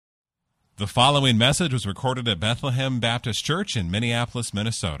The following message was recorded at Bethlehem Baptist Church in Minneapolis,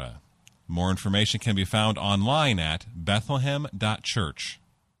 Minnesota. More information can be found online at bethlehem.church.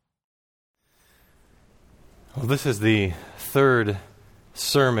 Well, this is the third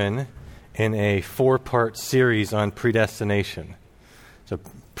sermon in a four-part series on predestination. So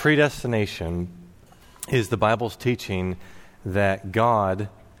predestination is the Bible's teaching that God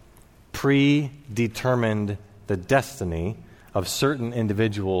predetermined the destiny of certain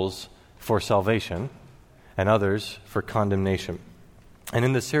individuals for salvation and others for condemnation. And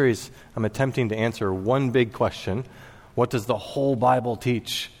in this series, I'm attempting to answer one big question: what does the whole Bible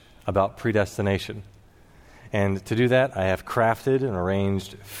teach about predestination? And to do that, I have crafted and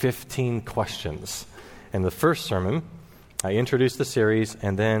arranged 15 questions. In the first sermon, I introduced the series,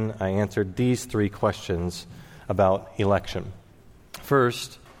 and then I answered these three questions about election.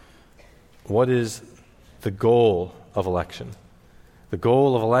 First, what is the goal of election? The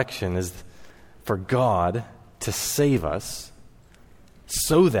goal of election is for God to save us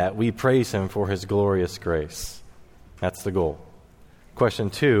so that we praise Him for His glorious grace. That's the goal. Question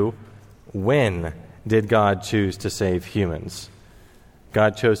 2, when did God choose to save humans?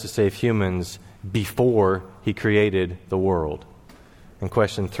 God chose to save humans before He created the world. And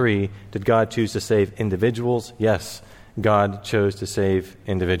question 3, did God choose to save individuals? Yes, God chose to save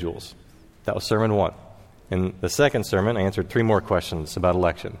individuals. That was sermon 1. In the second sermon, I answered 3 more questions about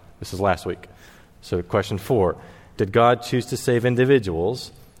election. This is last week. So question 4, did God choose to save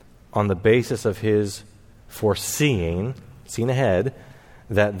individuals on the basis of His foreseeing, seeing ahead,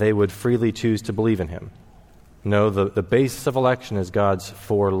 that they would freely choose to believe in Him? No, the basis of election is God's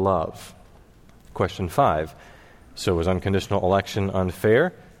forelove. Question 5, so was unconditional election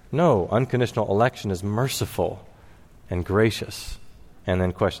unfair? No, unconditional election is merciful and gracious. And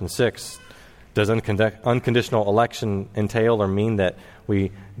then question 6, does unconditional election entail or mean that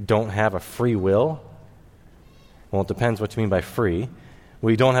we don't have a free will? Well, it depends what you mean by free.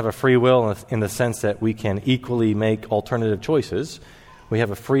 We don't have a free will in the sense that we can equally make alternative choices. We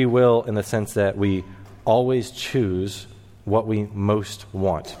have a free will in the sense that we always choose what we most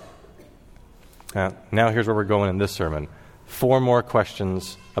want. Now here's where we're going in this sermon. 4 more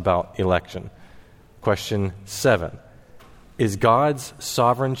questions about election. Question 7. Is God's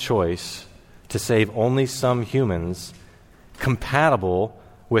sovereign choice to save only some humans compatible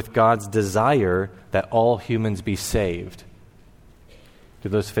with God's desire that all humans be saved? Do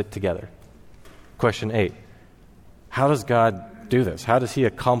those fit together? Question 8. How does God do this? How does He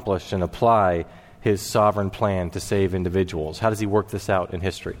accomplish and apply His sovereign plan to save individuals? How does He work this out in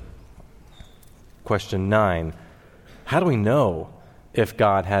history? Question 9. How do we know if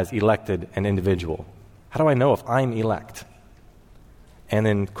God has elected an individual? How do I know if I'm elect? And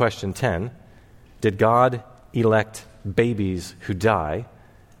then question 10. Did God elect babies who die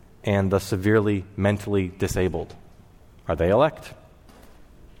and the severely mentally disabled? Are they elect?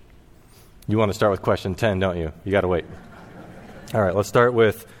 You want to start with question 10, don't you? You got to wait. All right, let's start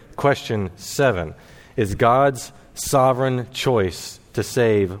with question 7. Is God's sovereign choice to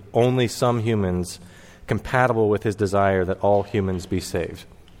save only some humans compatible with His desire that all humans be saved?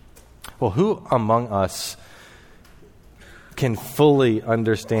 Well, who among us can fully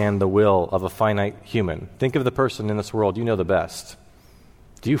understand the will of a finite human? Think of the person in this world you know the best.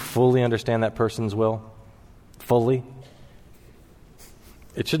 Do you fully understand that person's will? Fully?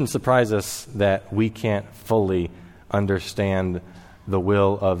 It shouldn't surprise us that we can't fully understand the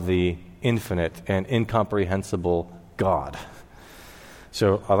will of the infinite and incomprehensible God.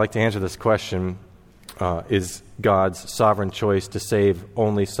 So I'd like to answer this question. Is God's sovereign choice to save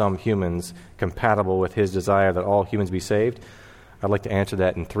only some humans compatible with His desire that all humans be saved? I'd like to answer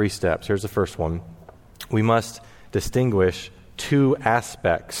that in 3 steps. Here's the first one. We must distinguish 2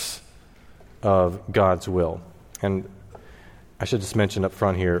 aspects of God's will. And I should just mention up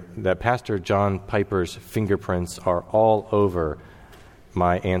front here that Pastor John Piper's fingerprints are all over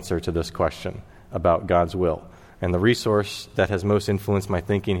my answer to this question about God's will. And the resource that has most influenced my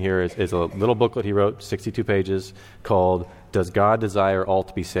thinking here is a little booklet he wrote, 62 pages, called Does God Desire All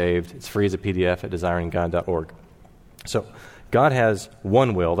to Be Saved? It's free as a PDF at desiringgod.org. So God has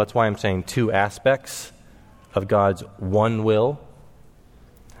one will. That's why I'm saying 2 aspects of God's one will.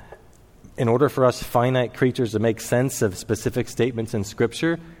 In order for us finite creatures to make sense of specific statements in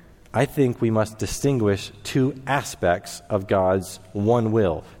Scripture, I think we must distinguish 2 aspects of God's one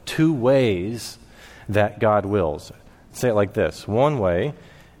will, 2 ways that God wills. Say it like this. One way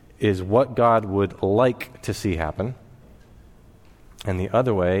is what God would like to see happen, and the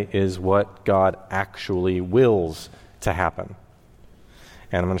other way is what God actually wills to happen.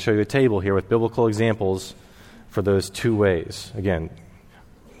 And I'm going to show you a table here with biblical examples for those 2 ways. Again,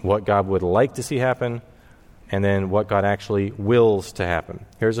 what God would like to see happen, and then what God actually wills to happen.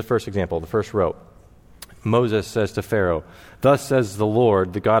 Here's the first example, the first row. Moses says to Pharaoh, "Thus says the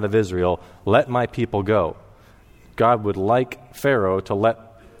Lord, the God of Israel, let my people go." God would like Pharaoh to let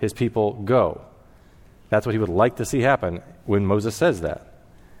his people go. That's what he would like to see happen when Moses says that.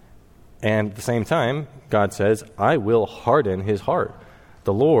 And at the same time, God says, "I will harden his heart."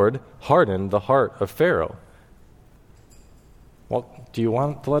 The Lord hardened the heart of Pharaoh. Well, do you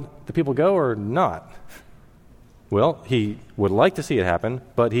want to let the people go or not? Well, he would like to see it happen,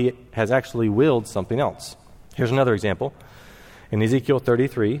 but he has actually willed something else. Here's another example. In Ezekiel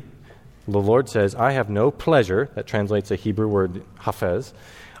 33, the Lord says, "I have no pleasure," that translates a Hebrew word, hafez,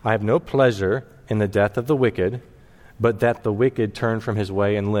 "I have no pleasure in the death of the wicked, but that the wicked turn from his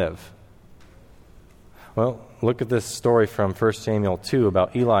way and live." Well, look at this story from 1 Samuel 2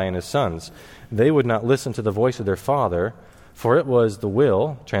 about Eli and his sons. They would not listen to the voice of their father, for it was the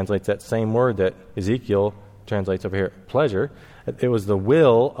will, translates that same word that Ezekiel translates over here, pleasure. It was the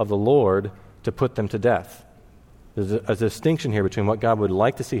will of the Lord to put them to death. There's a distinction here between what God would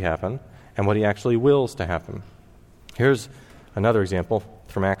like to see happen and what he actually wills to happen. Here's another example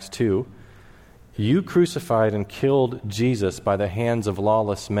from Acts 2. You crucified and killed Jesus by the hands of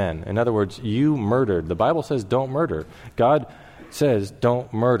lawless men. In other words, you murdered. The Bible says don't murder. God says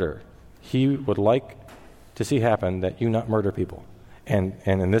don't murder. He would like to see happen that you not murder people. And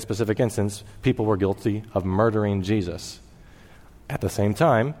in this specific instance, people were guilty of murdering Jesus. At the same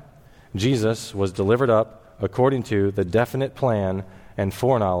time, Jesus was delivered up according to the definite plan and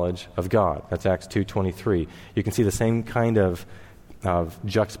foreknowledge of God. That's Acts 2:23. You can see the same kind of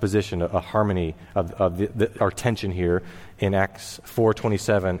juxtaposition, a harmony of our tension here in Acts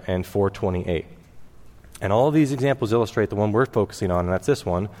 4:27 and 4:28. And all of these examples illustrate the one we're focusing on, and that's this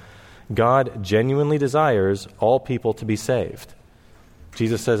one. God genuinely desires all people to be saved.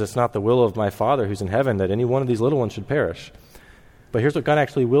 Jesus says, "It's not the will of my Father who's in heaven that any one of these little ones should perish." But here's what God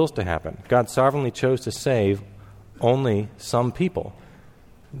actually wills to happen. God sovereignly chose to save only some people.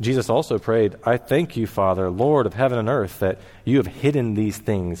 Jesus also prayed, "I thank you, Father, Lord of heaven and earth, that you have hidden these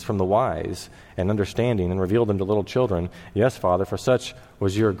things from the wise and understanding and revealed them to little children. Yes, Father, for such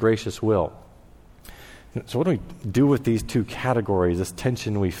was your gracious will." So what do we do with these two categories, this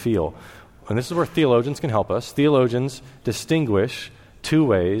tension we feel? And this is where theologians can help us. Theologians distinguish two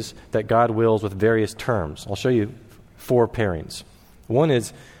ways that God wills with various terms. I'll show you 4 pairings. One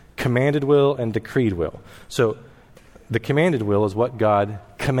is commanded will and decreed will. So the commanded will is what God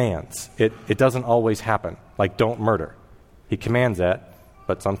commands. It doesn't always happen, like don't murder. He commands that,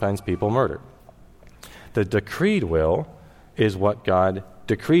 but sometimes people murder. The decreed will is what God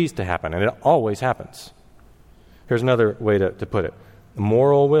decrees to happen, and it always happens. Here's another way to put it.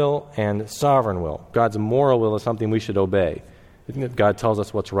 Moral will and sovereign will. God's moral will is something we should obey. God tells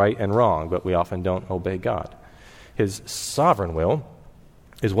us what's right and wrong, but we often don't obey God. His sovereign will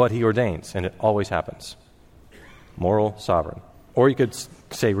is what he ordains, and it always happens. Moral, sovereign. Or you could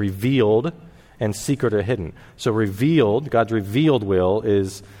say revealed and secret or hidden. So revealed, God's revealed will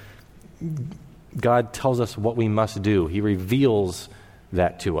is God tells us what we must do. He reveals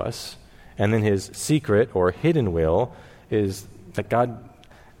that to us. And then his secret or hidden will is that God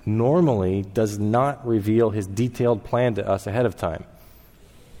normally does not reveal his detailed plan to us ahead of time.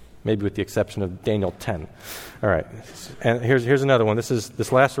 Maybe with the exception of Daniel 10. All right. And here's another one.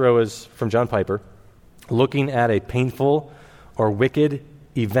 This last row is from John Piper. Looking at a painful or wicked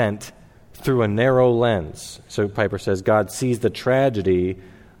event through a narrow lens. So Piper says God sees the tragedy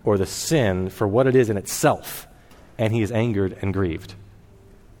or the sin for what it is in itself, and he is angered and grieved.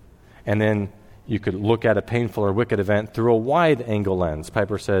 And then you could look at a painful or wicked event through a wide-angle lens.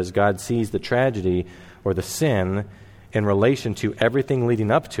 Piper says God sees the tragedy or the sin in relation to everything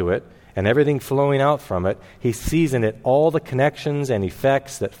leading up to it and everything flowing out from it. He sees in it all the connections and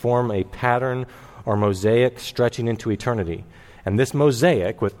effects that form a pattern or mosaic stretching into eternity. And this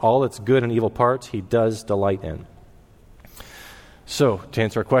mosaic, with all its good and evil parts, he does delight in. So, to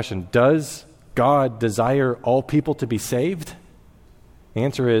answer our question, does God desire all people to be saved? The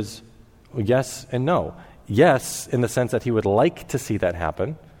answer is yes and no. Yes, in the sense that he would like to see that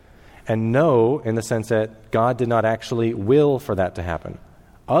happen, and no, in the sense that God did not actually will for that to happen.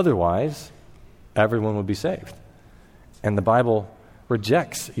 Otherwise, everyone would be saved. And the Bible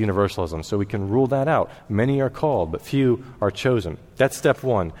rejects universalism, so we can rule that out. Many are called, but few are chosen. That's step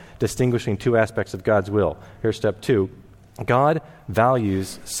 1, distinguishing two aspects of God's will. Here's step 2. God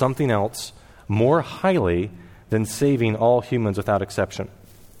values something else more highly than saving all humans without exception.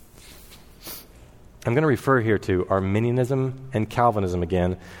 I'm going to refer here to Arminianism and Calvinism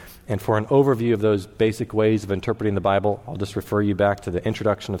again, And for an overview of those basic ways of interpreting the Bible, I'll just refer you back to the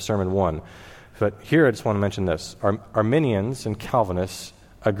introduction of Sermon 1. But here I just want to mention this. Arminians and Calvinists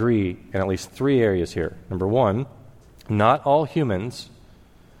agree in at least three areas here. Number one, not all humans,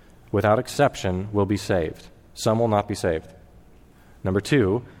 without exception, will be saved. Some will not be saved. Number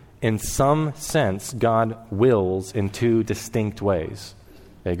two, in some sense, God wills in two distinct ways.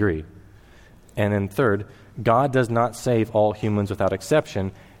 They agree. And then third, God does not save all humans without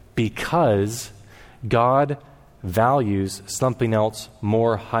exception because God values something else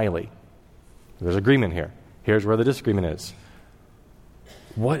more highly. There's agreement here. Here's where the disagreement is.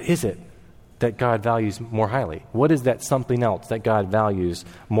 What is it that God values more highly? What is that something else that God values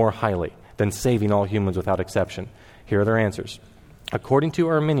more highly than saving all humans without exception? Here are their answers. According to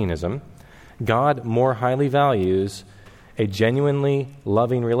Arminianism, God more highly values a genuinely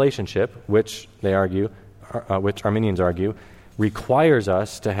loving relationship, which Arminians argue, requires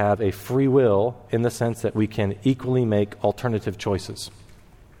us to have a free will in the sense that we can equally make alternative choices.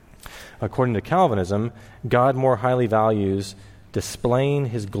 According to Calvinism, God more highly values displaying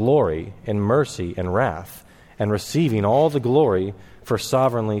his glory in mercy and wrath and receiving all the glory for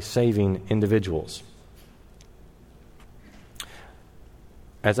sovereignly saving individuals.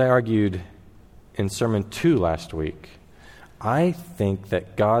 As I argued in Sermon 2 last week, I think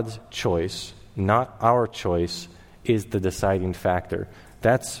that God's choice, not our choice, is the deciding factor.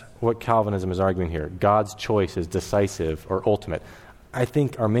 That's what Calvinism is arguing here. God's choice is decisive or ultimate. I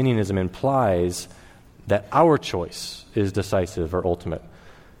think Arminianism implies that our choice is decisive or ultimate.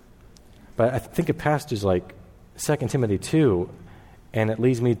 But I think of passages like 2 Timothy 2, and it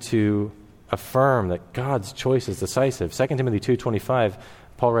leads me to affirm that God's choice is decisive. 2 Timothy 2:25,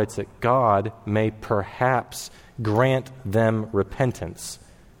 Paul writes that God may perhaps grant them repentance,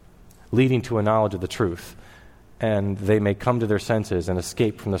 leading to a knowledge of the truth, and they may come to their senses and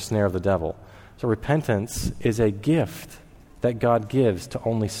escape from the snare of the devil. So repentance is a gift that God gives to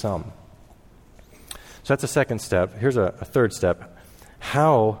only some. So that's a second step. Here's a third step.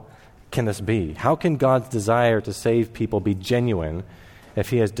 How can this be? How can God's desire to save people be genuine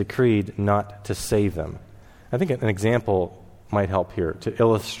if he has decreed not to save them? I think an example might help here to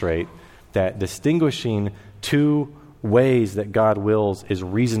illustrate that distinguishing two ways that God wills is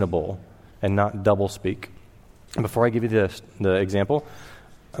reasonable and not doublespeak. And before I give you the example,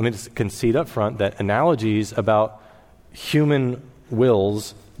 let me just concede up front that analogies about human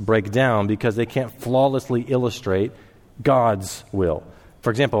wills break down because they can't flawlessly illustrate God's will. For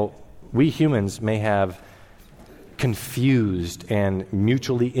example, we humans may have confused and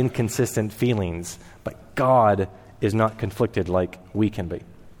mutually inconsistent feelings, but God is not conflicted like we can be.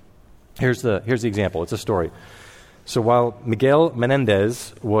 Here's the example. It's a story. So while Miguel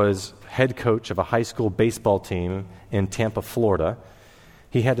Menendez was head coach of a high school baseball team in Tampa, Florida,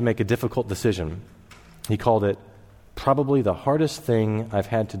 he had to make a difficult decision. He called it probably the hardest thing I've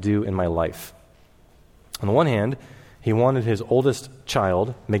had to do in my life. On the one hand, he wanted his oldest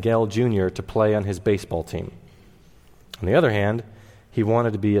child, Miguel Jr., to play on his baseball team. On the other hand, he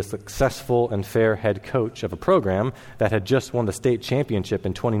wanted to be a successful and fair head coach of a program that had just won the state championship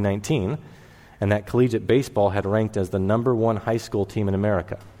in 2019, and that collegiate baseball had ranked as the number one high school team in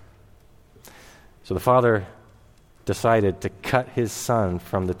America. So the father decided to cut his son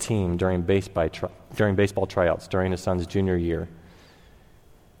from the team during baseball tryouts during his son's junior year.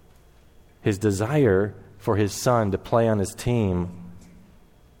 His desire for his son to play on his team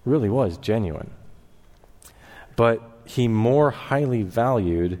really was genuine. But he more highly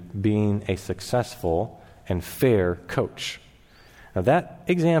valued being a successful and fair coach. Now that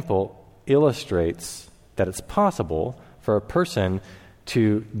example illustrates that it's possible for a person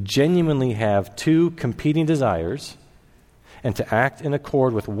to genuinely have two competing desires and to act in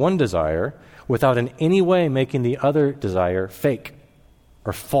accord with one desire without in any way making the other desire fake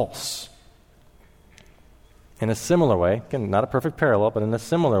or false. In a similar way, again, not a perfect parallel, but in a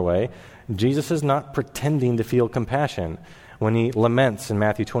similar way, Jesus is not pretending to feel compassion when he laments in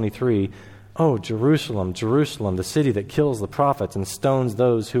Matthew 23, "Oh, Jerusalem, Jerusalem, the city that kills the prophets and stones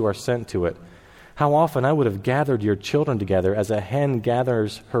those who are sent to it. How often I would have gathered your children together as a hen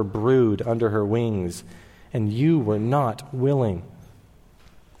gathers her brood under her wings, and you were not willing."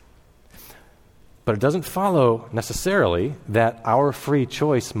 But it doesn't follow necessarily that our free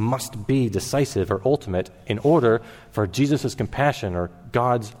choice must be decisive or ultimate in order for Jesus' compassion or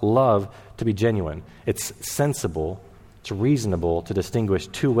God's love to be genuine. It's sensible, it's reasonable to distinguish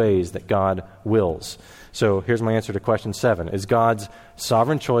two ways that God wills. So here's my answer to question 7. Is God's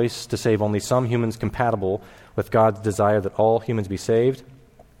sovereign choice to save only some humans compatible with God's desire that all humans be saved?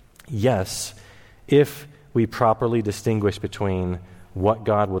 Yes, if we properly distinguish between what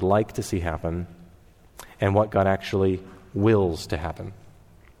God would like to see happen and what God actually wills to happen.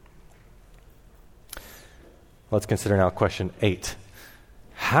 Let's consider now question 8.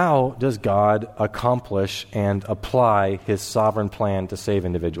 How does God accomplish and apply his sovereign plan to save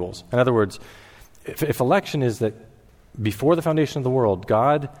individuals? In other words, if election is that before the foundation of the world,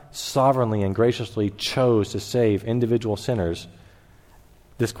 God sovereignly and graciously chose to save individual sinners,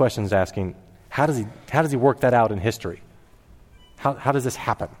 this question is asking, how does he work that out in history? How does this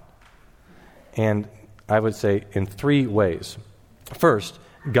happen? And I would say in 3 ways. First,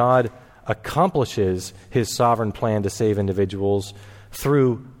 God accomplishes his sovereign plan to save individuals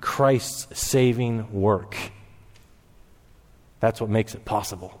through Christ's saving work. That's what makes it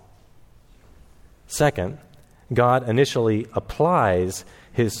possible. Second, God initially applies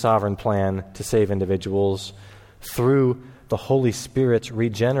his sovereign plan to save individuals through the Holy Spirit's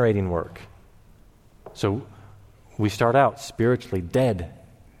regenerating work. So we start out spiritually dead,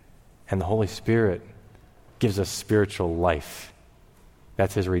 and the Holy Spirit gives us spiritual life.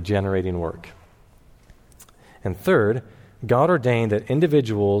 That's his regenerating work. And third, God ordained that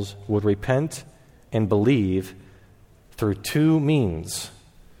individuals would repent and believe through 2 means: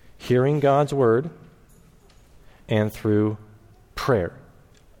 hearing God's word and through prayer.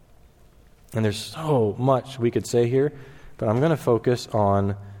 And there's so much we could say here, but I'm going to focus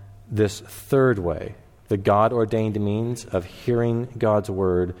on this 3rd way, the God-ordained means of hearing God's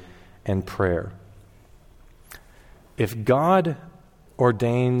word and prayer. If God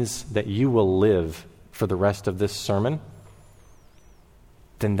ordains that you will live for the rest of this sermon,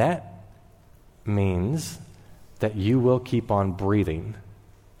 then that means that you will keep on breathing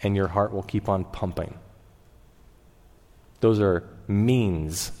and your heart will keep on pumping. Those are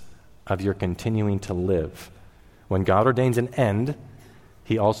means of your continuing to live. When God ordains an end,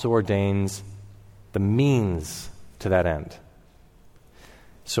 he also ordains the means to that end.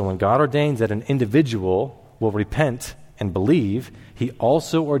 So when God ordains that an individual will repent and believe, he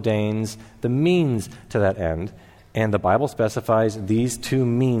also ordains the means to that end. And the Bible specifies these 2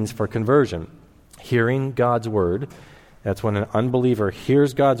 means for conversion. Hearing God's word, that's when an unbeliever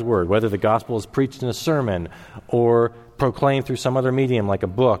hears God's word, whether the gospel is preached in a sermon or proclaimed through some other medium like a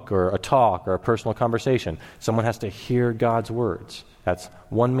book or a talk or a personal conversation. Someone has to hear God's words. That's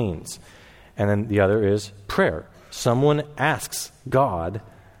one means. And then the other is prayer. Someone asks God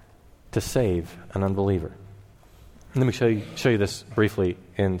to save an unbeliever. Let me show you this briefly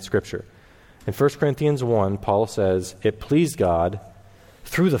in Scripture. In 1 Corinthians 1, Paul says, "It pleased God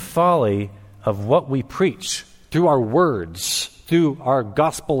through the folly of what we preach, through our words, through our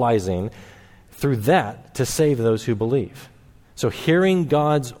gospelizing, through that to save those who believe." So hearing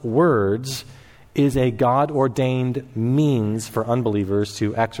God's words is a God-ordained means for unbelievers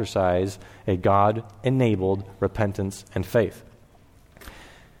to exercise a God-enabled repentance and faith.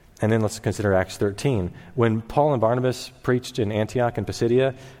 And then let's consider Acts 13. When Paul and Barnabas preached in Antioch and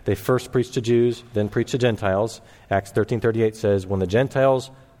Pisidia, they first preached to Jews, then preached to Gentiles. Acts 13:38 says, when the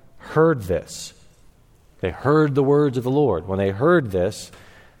Gentiles heard this, they heard the words of the Lord. When they heard this,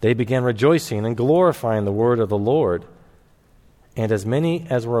 they began rejoicing and glorifying the word of the Lord. And as many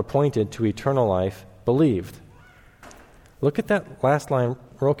as were appointed to eternal life believed. Look at that last line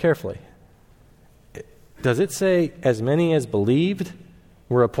real carefully. Does it say, as many as believed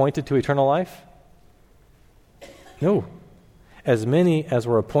were appointed to eternal life? No. As many as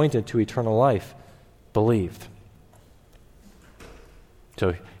were appointed to eternal life believed.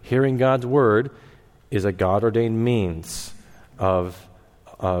 So hearing God's word is a God-ordained means of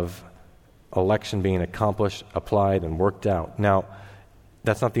election being accomplished, applied, and worked out. Now,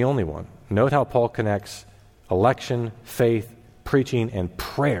 that's not the only one. Note how Paul connects election, faith, preaching, and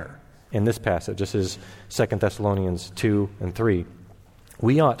prayer in this passage. This is 2 Thessalonians 2 and 3.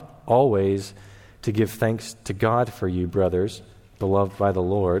 We ought always to give thanks to God for you, brothers, beloved by the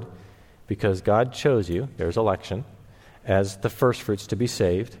Lord, because God chose you, there's election, as the firstfruits to be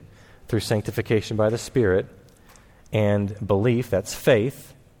saved through sanctification by the Spirit and belief, that's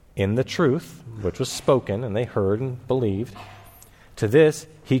faith, in the truth, which was spoken, and they heard and believed. To this,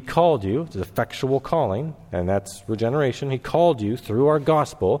 he called you, it's an effectual calling, and that's regeneration. He called you through our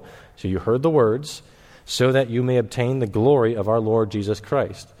gospel, so you heard the words, so that you may obtain the glory of our Lord Jesus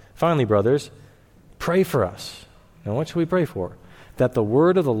Christ. Finally, brothers, pray for us. Now, what should we pray for? That the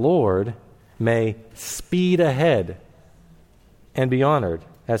word of the Lord may speed ahead and be honored,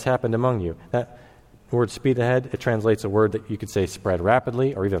 as happened among you. That word speed ahead, it translates a word that you could say spread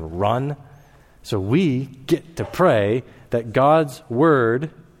rapidly or even run. So we get to pray that God's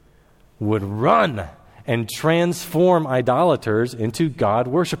word would run and transform idolaters into God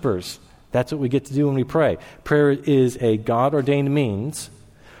worshipers. That's what we get to do when we pray. Prayer is a God-ordained means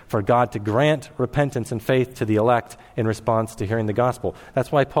for God to grant repentance and faith to the elect in response to hearing the gospel.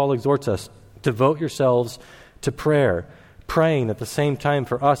 That's why Paul exhorts us, devote yourselves to prayer, praying at the same time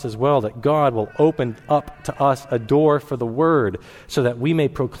for us as well, that God will open up to us a door for the word so that we may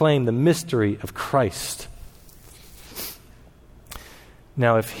proclaim the mystery of Christ.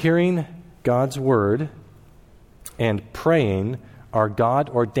 Now, if hearing God's word and praying are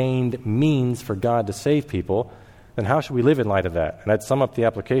God-ordained means for God to save people, then how should we live in light of that? And I'd sum up the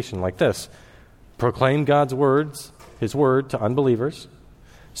application like this. Proclaim God's words, His word, to unbelievers,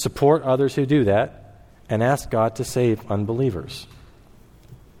 support others who do that, and ask God to save unbelievers.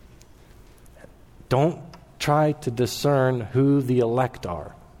 Don't try to discern who the elect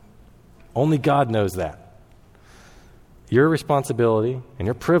are. Only God knows that. Your responsibility and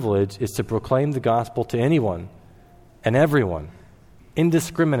your privilege is to proclaim the gospel to anyone and everyone,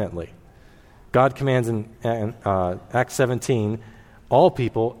 indiscriminately. God commands in Acts 17, all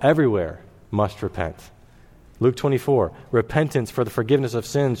people everywhere must repent. Luke 24, repentance for the forgiveness of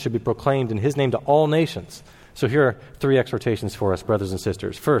sins should be proclaimed in His name to all nations. So here are 3 exhortations for us, brothers and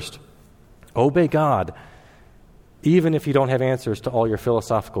sisters. First, obey God, even if you don't have answers to all your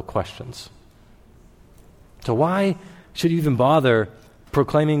philosophical questions. So why should you even bother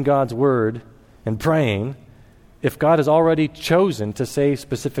proclaiming God's word and praying if God has already chosen to save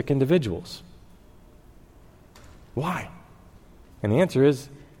specific individuals? Why? And the answer is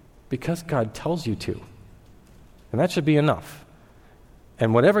because God tells you to. And that should be enough.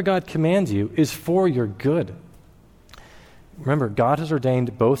 And whatever God commands you is for your good. Remember, God has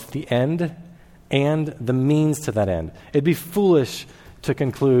ordained both the end and the means to that end. It'd be foolish to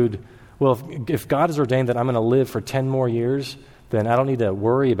conclude, well, if God has ordained that I'm going to live for 10 more years, then I don't need to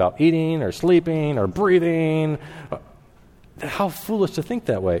worry about eating or sleeping or breathing. How foolish to think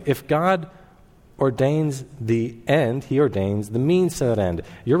that way. If God ordains the end, He ordains the means to that end.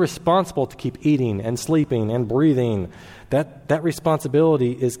 You're responsible to keep eating and sleeping and breathing. That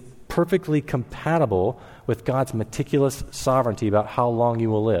responsibility is perfectly compatible with God's meticulous sovereignty about how long you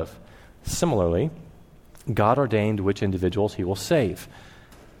will live. Similarly, God ordained which individuals He will save.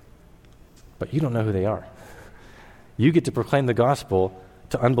 But you don't know who they are. You get to proclaim the gospel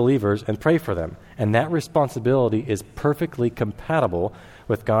to unbelievers and pray for them. And that responsibility is perfectly compatible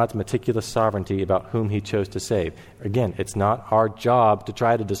with God's meticulous sovereignty about whom He chose to save. Again, it's not our job to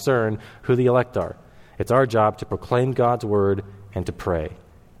try to discern who the elect are. It's our job to proclaim God's word and to pray.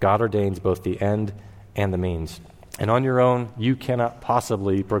 God ordains both the end and the means. And on your own, you cannot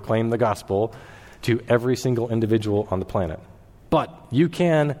possibly proclaim the gospel to every single individual on the planet. But you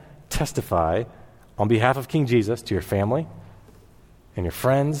can testify on behalf of King Jesus to your family and your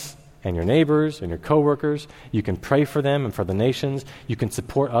friends and your neighbors and your coworkers. You can pray for them and for the nations. You can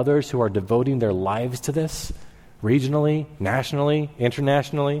support others who are devoting their lives to this, regionally, nationally,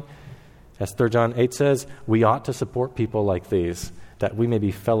 internationally. As 3 John 8 says, we ought to support people like these, that we may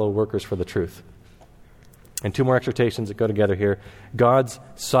be fellow workers for the truth. And 2 more exhortations that go together here. God's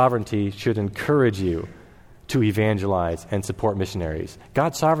sovereignty should encourage you to evangelize and support missionaries.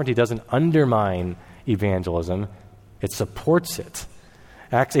 God's sovereignty doesn't undermine evangelism, it supports it.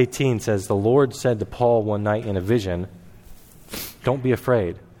 Acts 18 says, the Lord said to Paul one night in a vision, don't be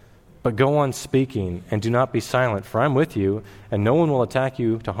afraid, but go on speaking and do not be silent, for I'm with you, and no one will attack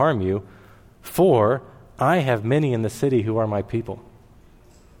you to harm you, for I have many in the city who are my people.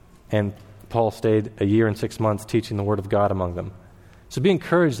 And Paul stayed 1 year and 6 months teaching the word of God among them. So be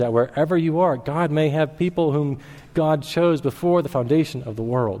encouraged that wherever you are, God may have people whom God chose before the foundation of the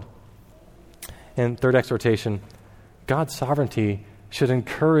world. And 3rd exhortation, God's sovereignty should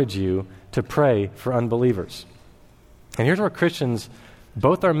encourage you to pray for unbelievers. And here's where Christians,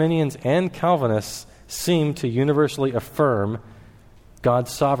 both Arminians and Calvinists, seem to universally affirm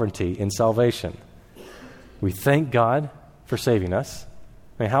God's sovereignty in salvation. We thank God for saving us.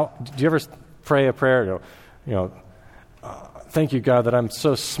 I mean, do you ever pray a prayer, thank you, God, that I'm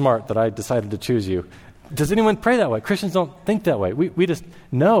so smart that I decided to choose you? Does anyone pray that way? Christians don't think that way. We just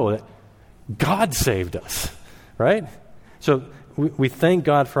know that God saved us, right? So we thank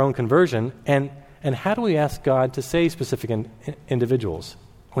God for our own conversion, and how do we ask God to save specific individuals?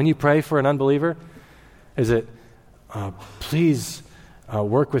 When you pray for an unbeliever, is it, please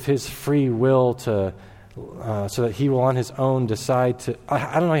work with his free will to so that he will on his own decide to...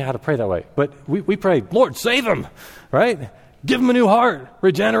 I don't know how to pray that way, but we pray, Lord, save him, right? Give him a new heart,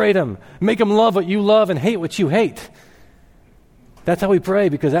 regenerate him, make him love what you love and hate what you hate. That's how we pray,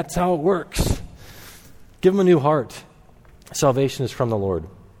 because that's how it works. Give him a new heart. Salvation is from the Lord.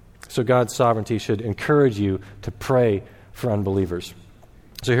 So God's sovereignty should encourage you to pray for unbelievers.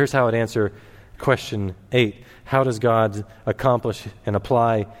 So here's how I'd answer question 8. How does God accomplish and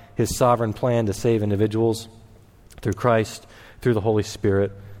apply his sovereign plan to save individuals? Through Christ, through the Holy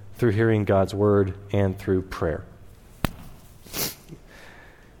Spirit, through hearing God's word, and through prayer.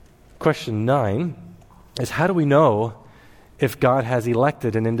 Question 9 is, how do we know if God has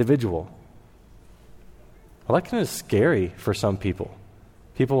elected an individual? Election is scary for some people.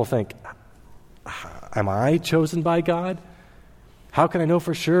 People will think, am I chosen by God? How can I know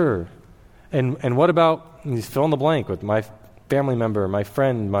for sure? And what about, you fill in the blank with my family member, my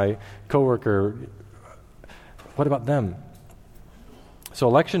friend, my coworker. What about them? So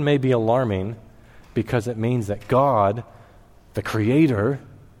election may be alarming because it means that God, the Creator,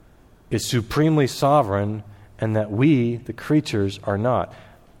 is supremely sovereign and that we, the creatures, are not.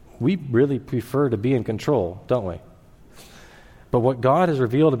 We really prefer to be in control, don't we? But what God has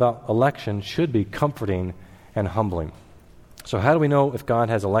revealed about election should be comforting and humbling. So how do we know if God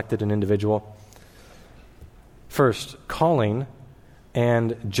has elected an individual? First, calling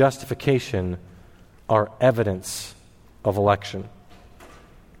and justification are evidence of election.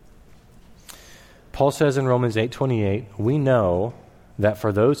 Paul says in Romans 8:28, we know that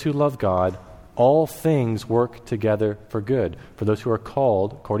for those who love God, all things work together for good, for those who are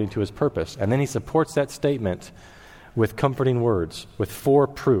called according to his purpose. And then he supports that statement with comforting words, with 4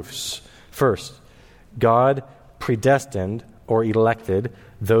 proofs. First, God predestined or elected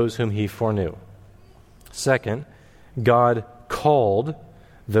those whom he foreknew. Second, God called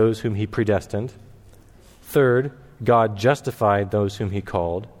those whom he predestined. Third, God justified those whom he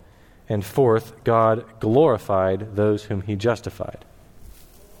called. And fourth, God glorified those whom he justified.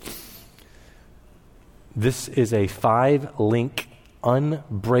 This is a 5-link,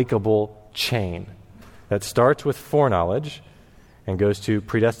 unbreakable chain that starts with foreknowledge and goes to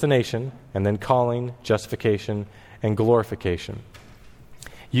predestination and then calling, justification, and glorification.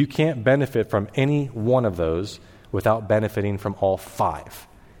 You can't benefit from any one of those without benefiting from all 5.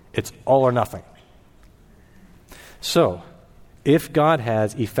 It's all or nothing. So, if God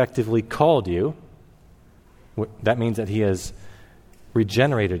has effectively called you, that means that he has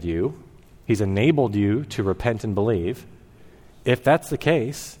regenerated you. He's enabled you to repent and believe. If that's the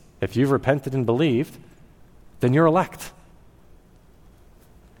case, if you've repented and believed, then you're elect.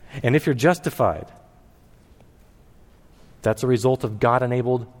 And if you're justified, that's a result of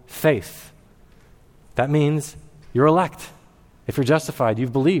God-enabled faith. That means you're elect. If you're justified,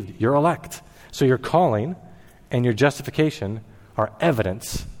 you've believed, you're elect. So your calling and your justification are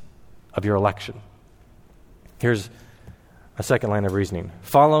evidence of your election. Here's a second line of reasoning.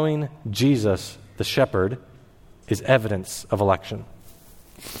 Following Jesus, the shepherd, is evidence of election.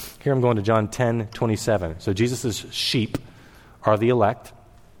 Here I'm going to John 10:27. So Jesus' sheep are the elect.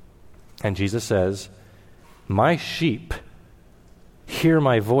 And Jesus says, my sheep hear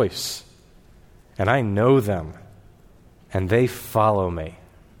my voice, and I know them, and they follow me.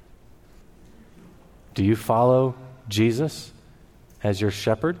 Do you follow Jesus as your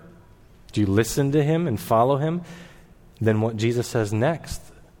shepherd? Do you listen to him and follow him? Then what Jesus says next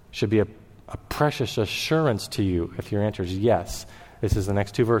should be a precious assurance to you if your answer is yes. This is the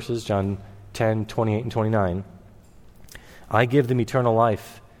next 2 verses, John 10:28 and 29. I give them eternal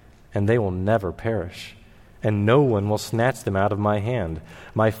life, and they will never perish, and no one will snatch them out of my hand.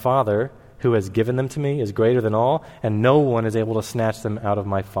 My Father, who has given them to me, is greater than all, and no one is able to snatch them out of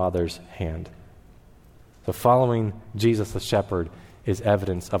my Father's hand. So following Jesus the shepherd is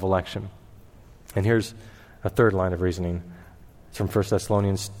evidence of election. And here's a third line of reasoning. It's from 1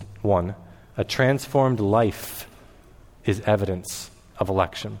 Thessalonians 1. A transformed life is evidence of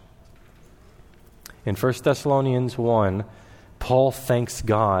election. In 1 Thessalonians 1, Paul thanks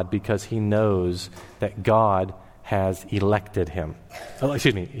God because he knows that God has elected him.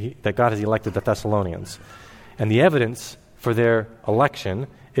 That God has elected the Thessalonians. And the evidence for their election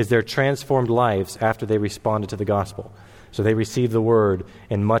is their transformed lives after they responded to the gospel. So they received the word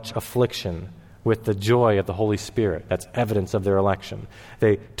in much affliction with the joy of the Holy Spirit. That's evidence of their election.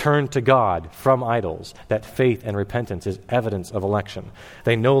 They turned to God from idols. That faith and repentance is evidence of election.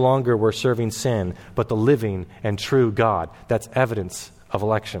 They no longer were serving sin, but the living and true God. That's evidence of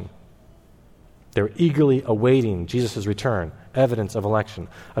election. They're eagerly awaiting Jesus' return. Evidence of election.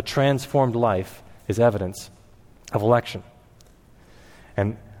 A transformed life is evidence of election.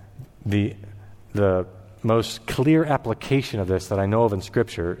 And the most clear application of this that I know of in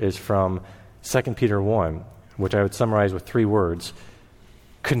Scripture is from 2 Peter 1, which I would summarize with 3 words.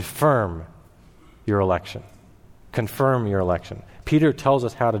 Confirm your election. Confirm your election. Peter tells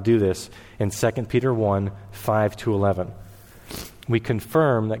us how to do this in 2 Peter 1, 5-11. We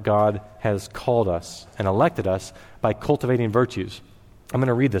confirm that God has called us and elected us by cultivating virtues. I'm going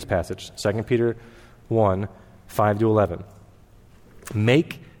to read this passage, 2 Peter 1, 5 to 11.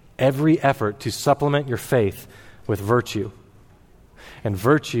 Make every effort to supplement your faith with virtue, and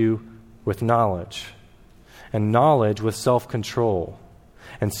virtue with knowledge, and knowledge with self-control,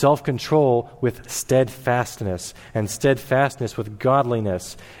 and self-control with steadfastness, and steadfastness with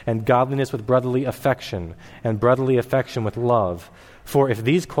godliness, and godliness with brotherly affection, and brotherly affection with love. For if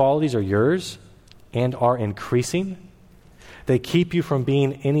these qualities are yours and are increasing, they keep you from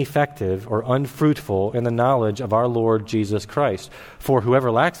being ineffective or unfruitful in the knowledge of our Lord Jesus Christ. For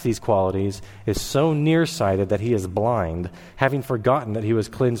whoever lacks these qualities is so nearsighted that he is blind, having forgotten that he was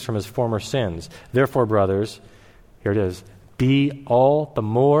cleansed from his former sins. Therefore, brothers, here it is, be all the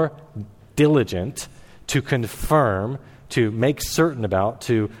more diligent to confirm, to make certain about,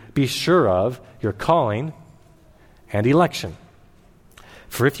 to be sure of your calling and election.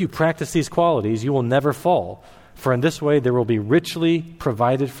 For if you practice these qualities, you will never fall. For in this way there will be richly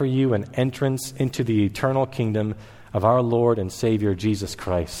provided for you an entrance into the eternal kingdom of our Lord and Savior Jesus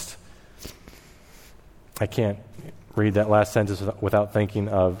Christ. I can't read that last sentence without thinking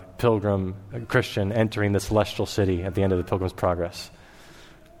of Pilgrim Christian entering the celestial city at the end of the Pilgrim's Progress.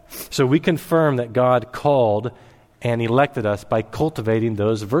 So we confirm that God called and elected us by cultivating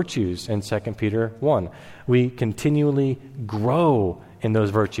those virtues in 2 Peter 1. We continually grow in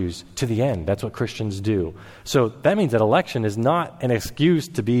those virtues to the end. That's what Christians do. So that means that election is not an excuse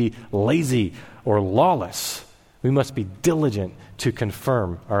to be lazy or lawless. We must be diligent to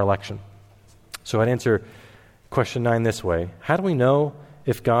confirm our election. So I'd answer question 9 this way. How do we know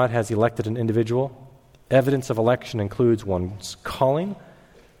if God has elected an individual? Evidence of election includes one's calling,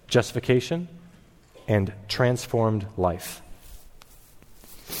 justification, and transformed life.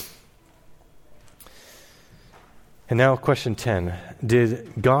 And now question 10.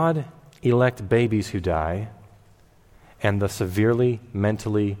 Did God elect babies who die and the severely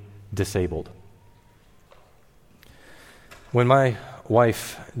mentally disabled? When my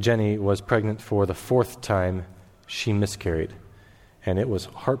wife, Jenny, was pregnant for the 4th time, she miscarried, and it was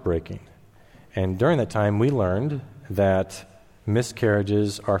heartbreaking. And during that time, we learned that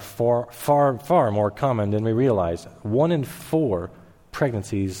miscarriages are far more common than we realize. 1 in 4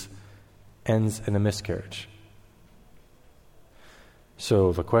 pregnancies ends in a miscarriage.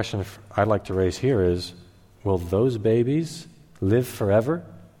 So the question I'd like to raise here is, will those babies live forever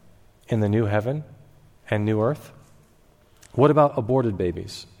in the new heaven and new earth? What about aborted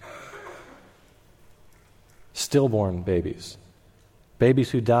babies? Stillborn babies? Babies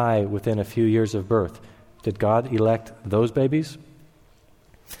who die within a few years of birth? Did God elect those babies?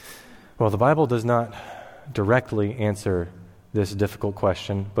 Well, the Bible does not directly answer this difficult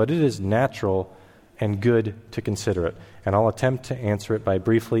question, but it is natural and good to consider it. And I'll attempt to answer it by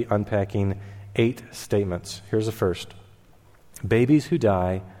briefly unpacking 8 statements. Here's the first. Babies who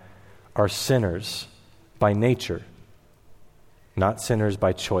die are sinners by nature, not sinners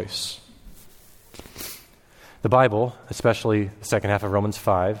by choice. The Bible, especially the second half of Romans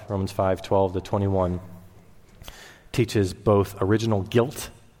 5, 12 to 21, teaches both original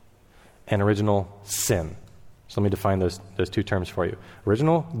guilt and original sin. So let me define those 2 terms for you.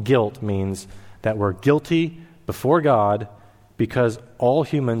 Original guilt means that we're guilty before God because all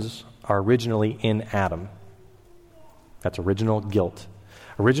humans are originally in Adam. That's original guilt.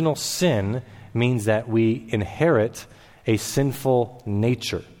 Original sin means that we inherit a sinful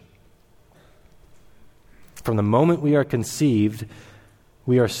nature. From the moment we are conceived,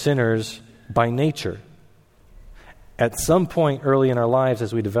 we are sinners by nature. At some point early in our lives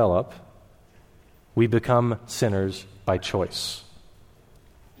as we develop, we become sinners by choice.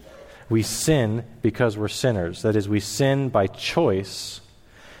 We sin because we're sinners. That is, we sin by choice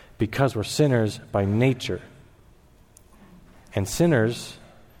because we're sinners by nature. And sinners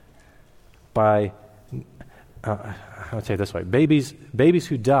by, I would say it this way, babies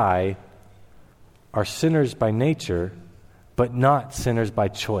who die are sinners by nature, but not sinners by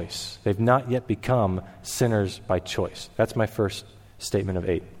choice. They've not yet become sinners by choice. That's my first statement of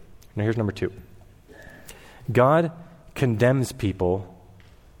 8. Now here's number 2. God condemns people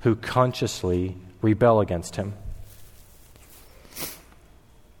who consciously rebel against him.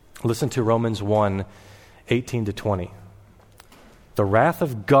 Listen to Romans 1, 18 to 20. The wrath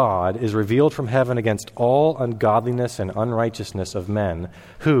of God is revealed from heaven against all ungodliness and unrighteousness of men,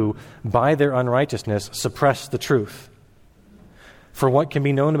 who, by their unrighteousness, suppress the truth. For what can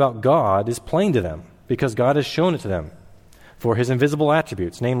be known about God is plain to them, because God has shown it to them. For his invisible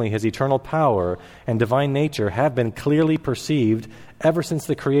attributes, namely his eternal power and divine nature, have been clearly perceived ever since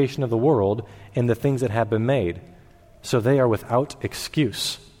the creation of the world in the things that have been made. So they are without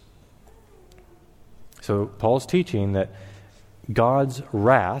excuse. So Paul's teaching that God's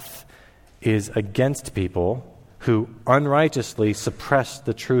wrath is against people who unrighteously suppress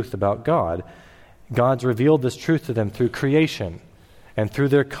the truth about God. God's revealed this truth to them through creation and through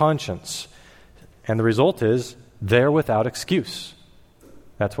their conscience. And the result is they're without excuse.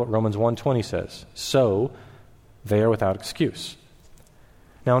 That's what Romans 1:20 says. So, they are without excuse.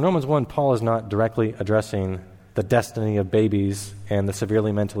 Now, in Romans 1, Paul is not directly addressing the destiny of babies and the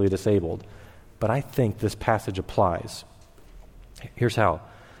severely mentally disabled, but I think this passage applies. Here's how.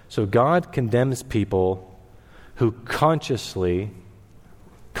 So God condemns people who consciously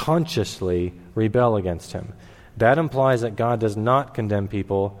rebel against him. That implies that God does not condemn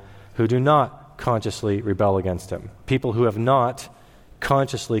people who do not consciously rebel against him, people who have not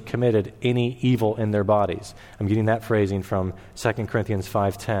consciously committed any evil in their bodies. I'm getting that phrasing from 2 Corinthians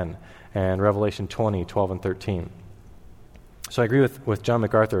 5:10 and Revelation 20:12 and 13. So I agree with John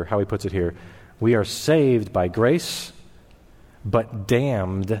MacArthur, how he puts it here. We are saved by grace, but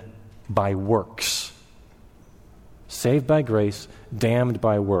damned by works. Saved by grace, damned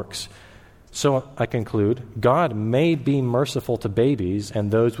by works. So I conclude, God may be merciful to babies and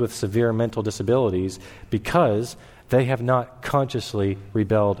those with severe mental disabilities because they have not consciously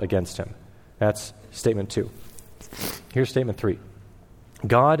rebelled against him. That's statement 2. Here's statement 3.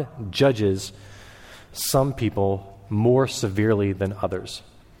 God judges some people more severely than others.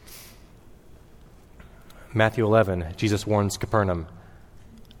 Matthew 11, Jesus warns Capernaum,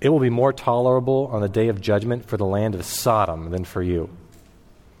 "It will be more tolerable on the day of judgment for the land of Sodom than for you."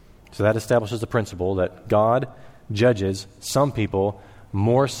 So that establishes the principle that God judges some people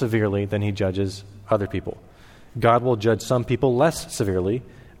more severely than he judges other people. God will judge some people less severely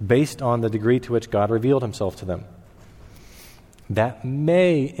based on the degree to which God revealed himself to them. That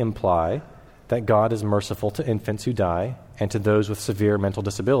may imply that God is merciful to infants who die and to those with severe mental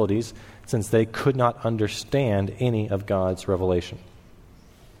disabilities, since they could not understand any of God's revelation.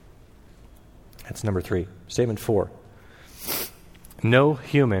 That's number 3. Statement 4. No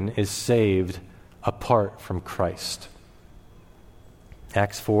human is saved apart from Christ.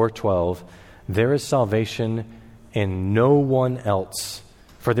 Acts 4:12. There is salvation in no one else,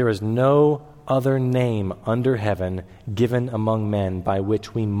 for there is no other name under heaven given among men by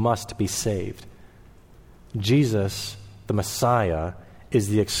which we must be saved. Jesus, the Messiah, is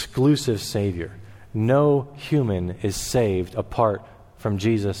the exclusive Savior. No human is saved apart from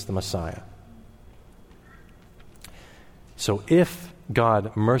Jesus, the Messiah. So if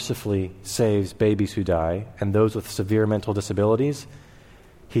God mercifully saves babies who die and those with severe mental disabilities,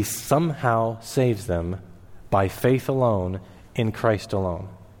 he somehow saves them by faith alone in Christ alone.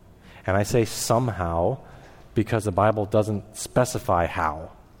 And I say somehow because the Bible doesn't specify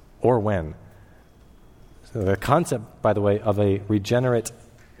how or when. So the concept, by the way, of a regenerate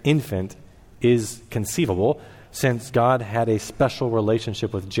infant is conceivable, since God had a special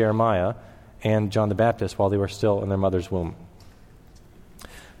relationship with Jeremiah and John the Baptist while they were still in their mother's womb.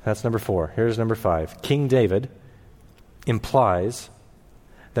 That's number 4. Here's number 5. King David implies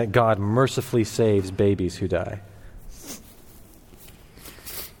that God mercifully saves babies who die.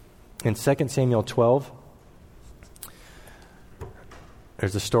 In 2 Samuel 12,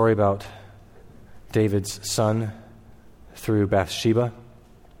 there's a story about David's son through Bathsheba.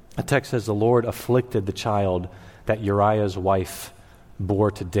 The text says, "The Lord afflicted the child that Uriah's wife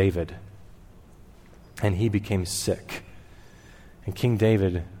bore to David, and he became sick. And King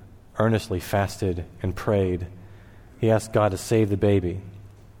David earnestly fasted and prayed. He asked God to save the baby,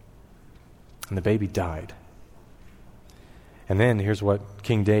 and the baby died. And then here's what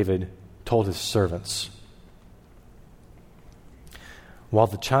King David told his servants. While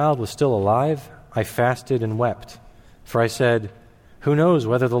the child was still alive, I fasted and wept, for I said, 'Who knows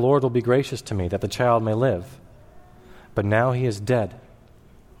whether the Lord will be gracious to me that the child may live? But now he is dead.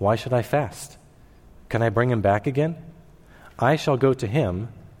 Why should I fast? Can I bring him back again? I shall go to him,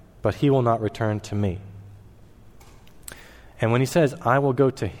 but he will not return to me.'" And when he says, "I will go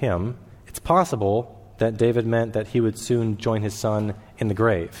to him," it's possible that David meant that he would soon join his son in the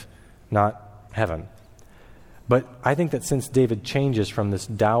grave, not heaven. But I think that since David changes from this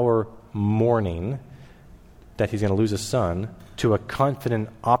dour mourning that he's going to lose his son to a confident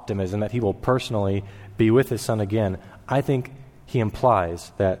optimism that he will personally be with his son again, I think he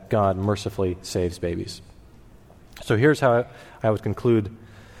implies that God mercifully saves babies. So here's how I would conclude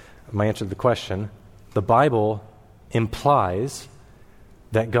my answer to the question. The Bible implies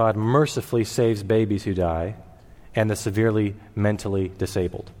that God mercifully saves babies who die and the severely mentally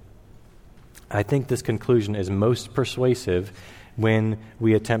disabled. I think this conclusion is most persuasive when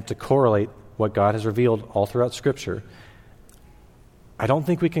we attempt to correlate what God has revealed all throughout Scripture. I don't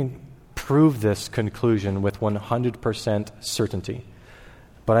think we can prove this conclusion with 100% certainty,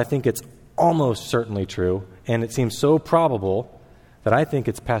 but I think it's almost certainly true, and it seems so probable that I think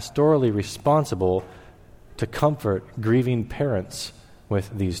it's pastorally responsible to comfort grieving parents with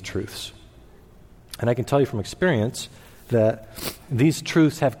these truths. And I can tell you from experience that these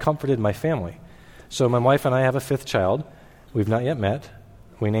truths have comforted my family. So my wife and I have a fifth child. We've not yet met.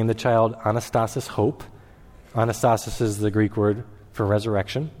 We named the child Anastasis Hope. Anastasis is the Greek word for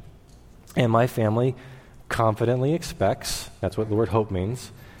resurrection. And my family confidently expects, that's what the word hope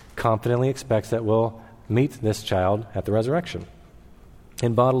means, confidently expects that we'll meet this child at the resurrection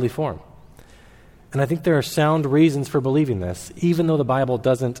in bodily form. And I think there are sound reasons for believing this, even though the Bible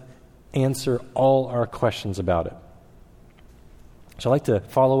doesn't answer all our questions about it. So I'd like to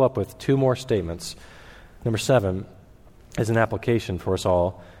follow up with two more statements. Number 7 is an application for us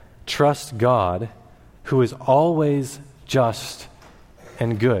all. Trust God, who is always just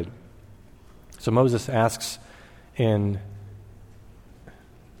and good. So Moses asks in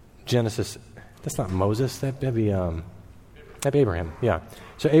Genesis, that's not Moses, that'd be Abraham, yeah.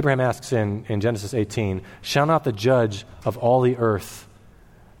 So Abraham asks in Genesis 18, shall not the judge of all the earth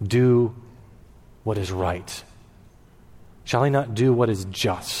do what is right? Shall he not do what is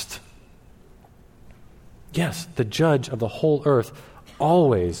just? Yes, the judge of the whole earth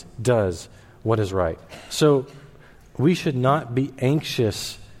always does what is right. So we should not be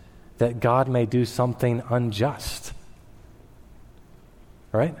anxious that God may do something unjust.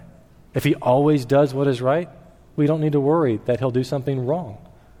 Right? If he always does what is right, we don't need to worry that he'll do something wrong.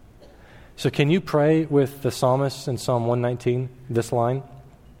 So can you pray with the psalmist in Psalm 119, this line?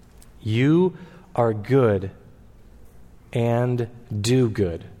 You are good and do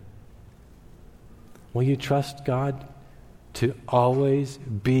good. Will you trust God to always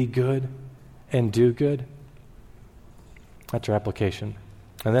be good and do good? That's your application.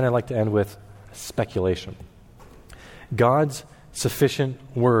 And then I'd like to end with speculation. God's sufficient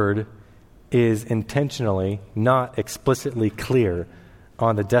word is intentionally not explicitly clear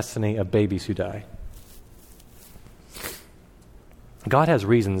on the destiny of babies who die. God has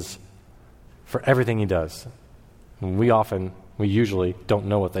reasons for everything he does. We usually don't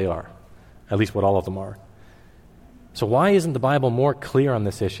know what they are, at least what all of them are. So why isn't the Bible more clear on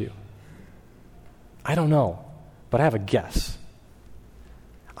this issue? I don't know, but I have a guess.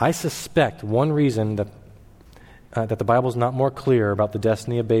 I suspect one reason that the Bible is not more clear about the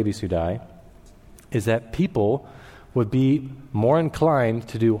destiny of babies who die is that people would be more inclined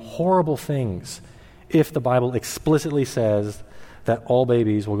to do horrible things if the Bible explicitly says that all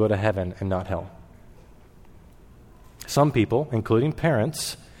babies will go to heaven and not hell. Some people, including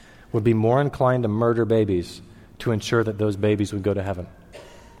parents, would be more inclined to murder babies to ensure that those babies would go to heaven.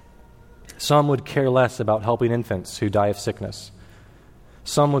 Some would care less about helping infants who die of sickness.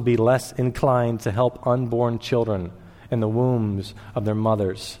 Some would be less inclined to help unborn children in the wombs of their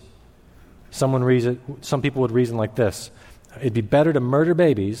mothers. Some people would reason like this: it'd be better to murder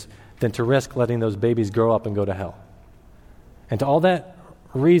babies than to risk letting those babies grow up and go to hell. And to all that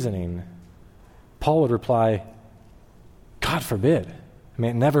reasoning, Paul would reply, God forbid. May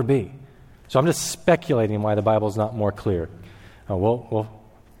it never be. So I'm just speculating why the Bible is not more clear. We'll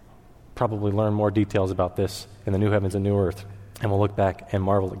probably learn more details about this in the new heavens and new earth, and we'll look back and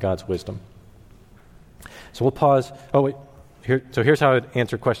marvel at God's wisdom. So we'll pause. Here's how I would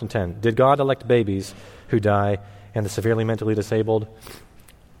answer question 10. Did God elect babies who die and the severely mentally disabled?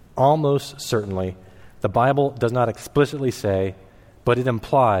 Almost certainly. The Bible does not explicitly say, but it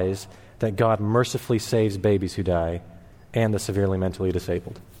implies that God mercifully saves babies who die and the severely mentally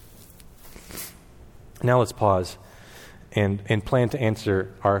disabled. Now let's pause and plan to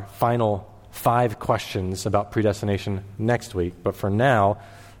answer our final 5 questions about predestination next week. But for now,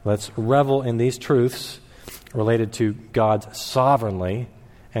 let's revel in these truths related to God's sovereignly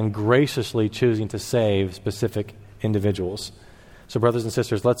and graciously choosing to save specific individuals. So brothers and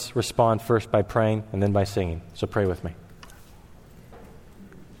sisters, let's respond first by praying and then by singing. So pray with me.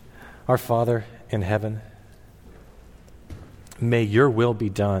 Our Father in heaven, may your will be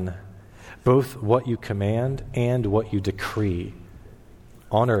done, both what you command and what you decree,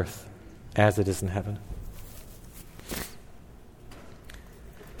 on earth as it is in heaven.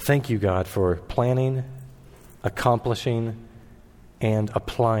 Thank you, God, for planning, accomplishing, and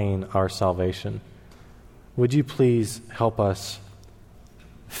applying our salvation. Would you please help us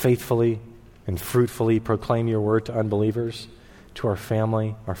faithfully and fruitfully proclaim your word to unbelievers, to our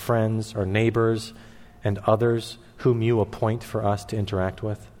family, our friends, our neighbors, and others whom you appoint for us to interact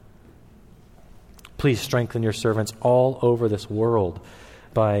with? Please strengthen your servants all over this world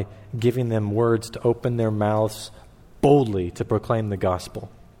by giving them words to open their mouths boldly to proclaim the gospel.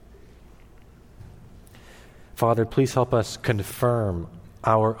 Father, please help us confirm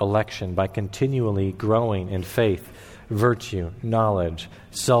our election by continually growing in faith, virtue, knowledge,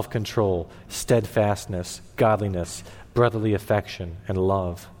 self-control, steadfastness, godliness, brotherly affection, and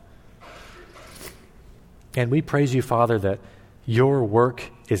love. And we praise you, Father, that your work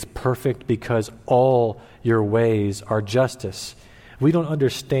is perfect because all your ways are justice. We don't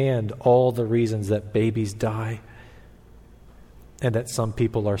understand all the reasons that babies die and that some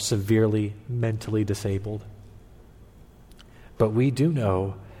people are severely mentally disabled. But we do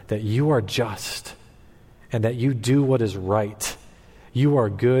know that you are just and that you do what is right. You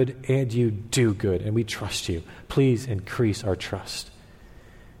are good and you do good, and we trust you. Please increase our trust.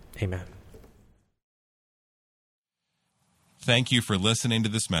 Amen. Thank you for listening to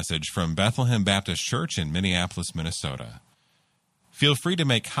this message from Bethlehem Baptist Church in Minneapolis, Minnesota. Feel free to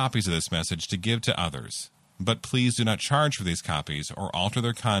make copies of this message to give to others, but please do not charge for these copies or alter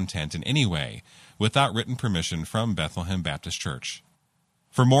their content in any way without written permission from Bethlehem Baptist Church.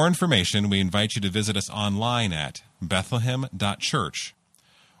 For more information, we invite you to visit us online at bethlehem.church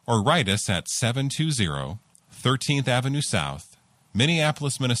or write us at 720 13th Avenue South,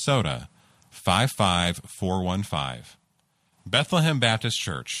 Minneapolis, Minnesota, 55415. Bethlehem Baptist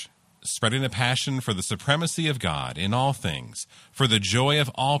Church, spreading a passion for the supremacy of God in all things, for the joy of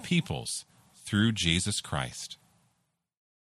all peoples, through Jesus Christ.